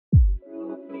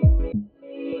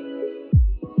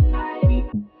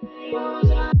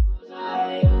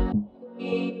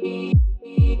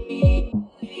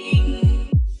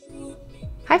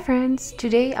friends,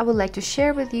 today I would like to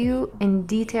share with you in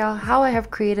detail how I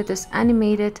have created this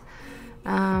animated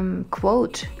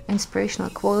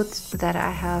inspirational quote that I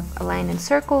have aligned in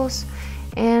circles.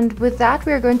 And with that,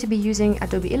 we are going to be using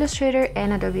Adobe Illustrator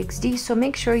and Adobe XD, so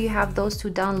make sure you have those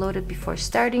two downloaded before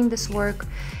starting this work.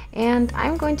 And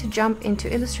I'm going to jump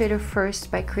into Illustrator first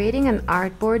by creating an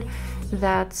artboard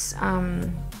that's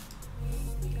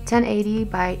 1080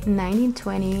 by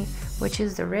 1920, which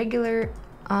is the regular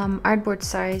artboard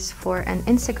size for an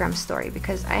Instagram story,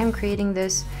 because I am creating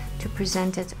this to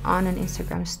present it on an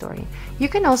Instagram story. You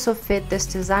can also fit this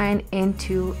design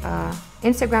into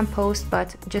Instagram post,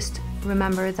 but just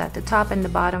remember that the top and the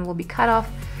bottom will be cut off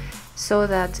so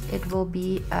that it will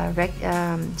be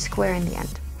square in the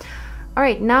end.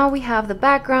 Alright, now we have the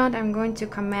background. I'm going to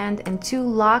Command and 2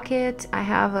 lock it. I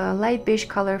have a light beige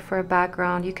color for a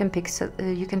background. You can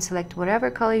select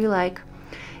whatever color you like.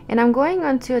 And I'm going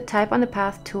on to type on the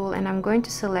path tool, and I'm going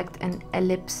to select an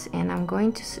ellipse, and I'm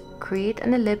going to create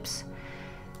an ellipse,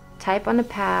 type on the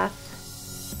path,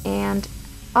 and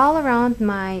all around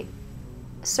my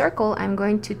circle I'm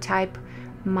going to type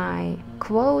my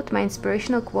quote, my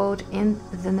inspirational quote, in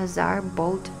the Nazar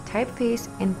bold typeface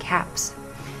in caps.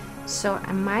 So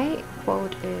my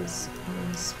quote is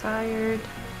inspired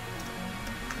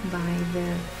by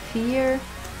the fear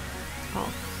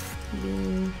of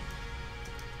being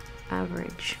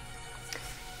average.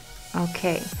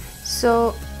 Okay,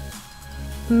 so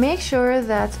make sure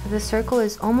that the circle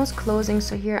is almost closing.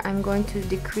 So here I'm going to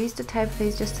decrease the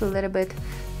typeface just a little bit,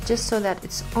 just so that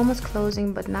it's almost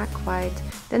closing but not quite.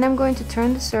 Then I'm going to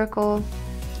turn the circle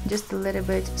just a little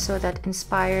bit so that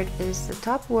inspired is the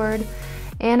top word,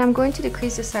 and I'm going to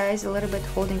decrease the size a little bit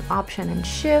holding Option and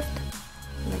Shift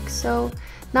like so.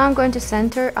 Now I'm going to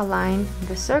center align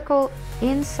the circle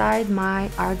inside my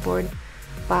artboard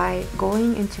by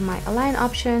going into my align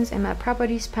options in my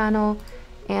properties panel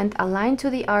and align to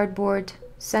the artboard,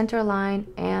 center align,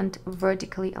 and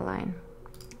vertically align.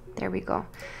 There we go.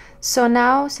 So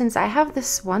now, since I have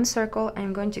this one circle,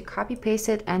 I'm going to copy paste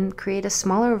it and create a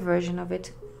smaller version of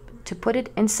it to put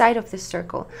it inside of this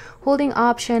circle. Holding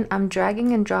Option, I'm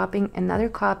dragging and dropping another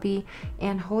copy,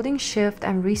 and holding Shift,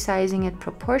 I'm resizing it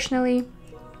proportionally.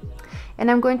 And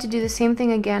I'm going to do the same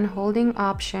thing again, holding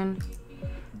Option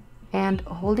and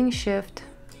holding Shift.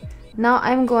 Now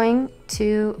I'm going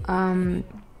to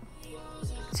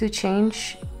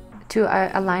change to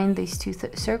align these three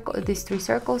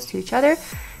circles to each other,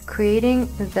 creating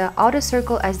the outer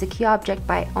circle as the key object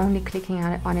by only clicking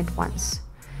on it once.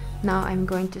 Now I'm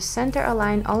going to center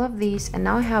align all of these, and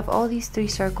now I have all these 3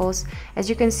 circles. As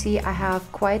you can see, I have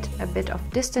quite a bit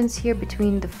of distance here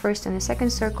between the first and the second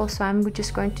circle, so I'm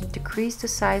just going to decrease the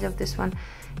size of this one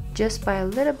just by a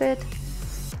little bit,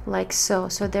 like so.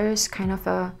 So there's kind of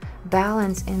a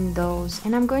balance in those,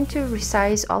 and I'm going to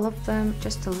resize all of them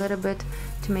just a little bit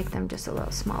to make them just a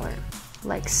little smaller,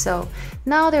 like so.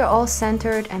 Now they're all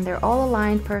centered and they're all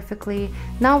aligned perfectly.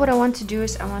 Now what I want to do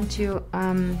is I want to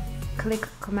click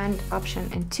Command Option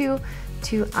and 2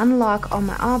 to unlock all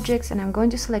my objects, and I'm going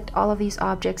to select all of these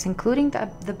objects including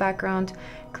the background,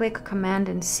 click Command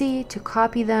and C to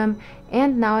copy them,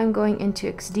 and now I'm going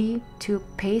into XD to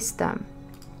paste them.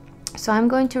 So I'm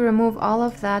going to remove all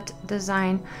of that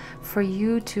design for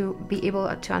you to be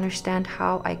able to understand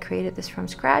how I created this from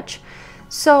scratch.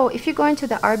 So if you go into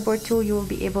the artboard tool, you will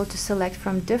be able to select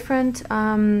from different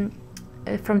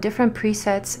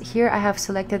presets. Here I have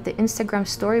selected the Instagram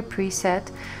story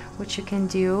preset, which you can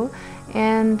do.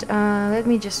 And let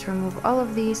me just remove all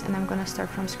of these, and I'm gonna start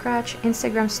from scratch,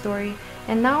 Instagram story.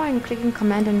 And now I'm clicking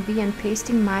Command and V and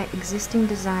pasting my existing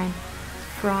design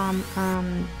from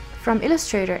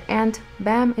Illustrator, and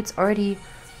bam, it's already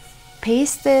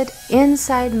pasted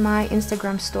inside my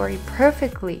Instagram story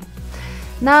perfectly.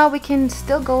 Now we can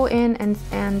still go in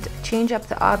and change up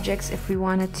the objects if we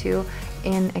wanted to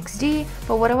in XD,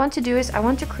 but what I want to do is I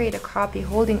want to create a copy.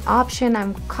 Holding Option,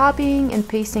 I'm copying and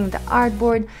pasting the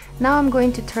artboard. Now I'm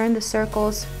going to turn the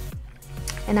circles,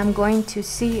 and I'm going to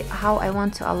see how I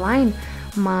want to align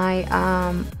my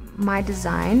my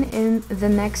design in the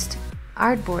next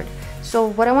artboard. So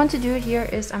what I want to do here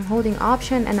is I'm holding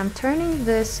Option and I'm turning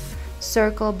this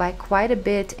circle by quite a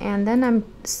bit, and then I'm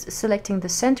selecting the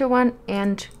center one,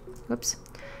 and whoops,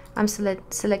 I'm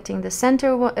selecting the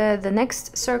center the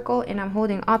next circle, and I'm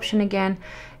holding Option again,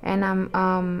 and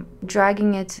I'm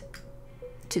dragging it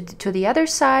to the other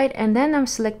side, and then I'm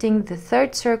selecting the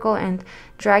third circle and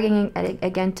dragging it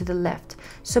again to the left.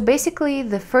 So basically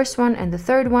the first one and the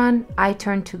third one I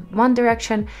turn to one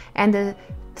direction, and the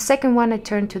second one I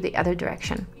turn to the other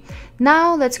direction.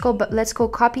 Now let's go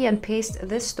copy and paste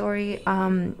this story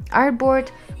artboard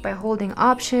by holding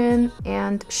Option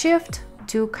and Shift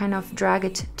to kind of drag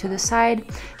it to the side.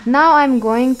 Now I'm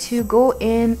going to go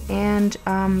in and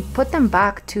put them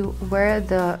back to where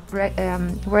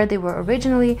they were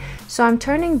originally. So I'm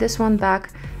turning this one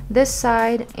back this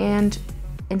side, and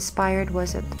Inspired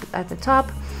was at the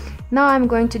top. Now I'm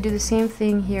going to do the same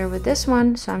thing here with this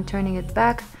one, so I'm turning it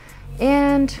back,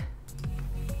 and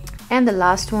the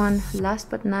last one, last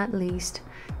but not least,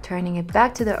 turning it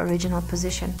back to the original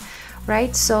position.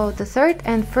 Right, so the third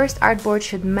and first artboard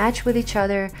should match with each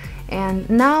other. And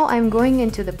now I'm going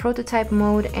into the prototype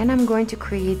mode, and I'm going to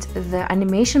create the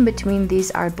animation between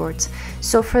these artboards.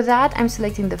 So for that, I'm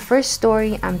selecting the first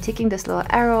story, I'm taking this little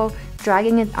arrow,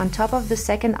 dragging it on top of the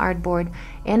second artboard,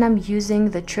 and I'm using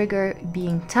the trigger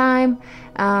being time,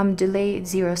 delay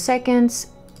 0 seconds,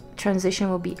 transition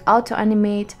will be auto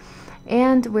animate,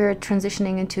 and we're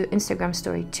transitioning into Instagram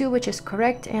story 2, which is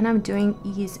correct, and I'm doing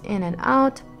ease in and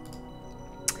out,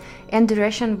 and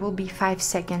duration will be 5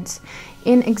 seconds.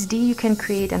 In XD, you can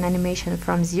create an animation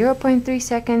from 0.3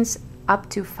 seconds up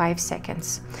to 5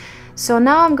 seconds. So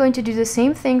now I'm going to do the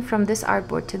same thing from this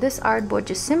artboard to this artboard,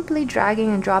 just simply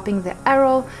dragging and dropping the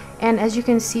arrow. And as you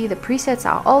can see, the presets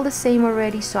are all the same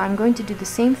already. So I'm going to do the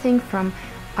same thing from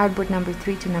artboard number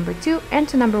 3 to number 2 and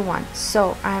to number 1.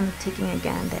 So I'm taking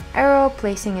again the arrow,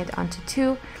 placing it onto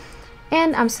 2,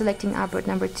 and I'm selecting artboard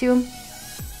number 2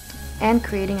 and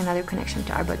creating another connection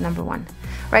to artboard number 1.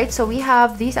 Right, so we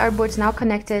have these artboards now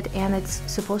connected, and it's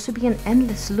supposed to be an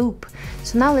endless loop.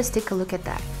 So now let's take a look at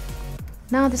that.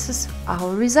 Now this is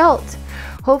our result.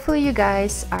 Hopefully you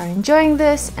guys are enjoying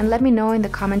this, and let me know in the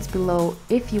comments below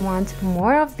if you want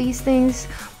more of these things,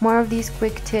 more of these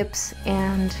quick tips,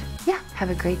 and yeah,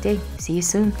 have a great day. See you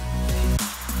soon.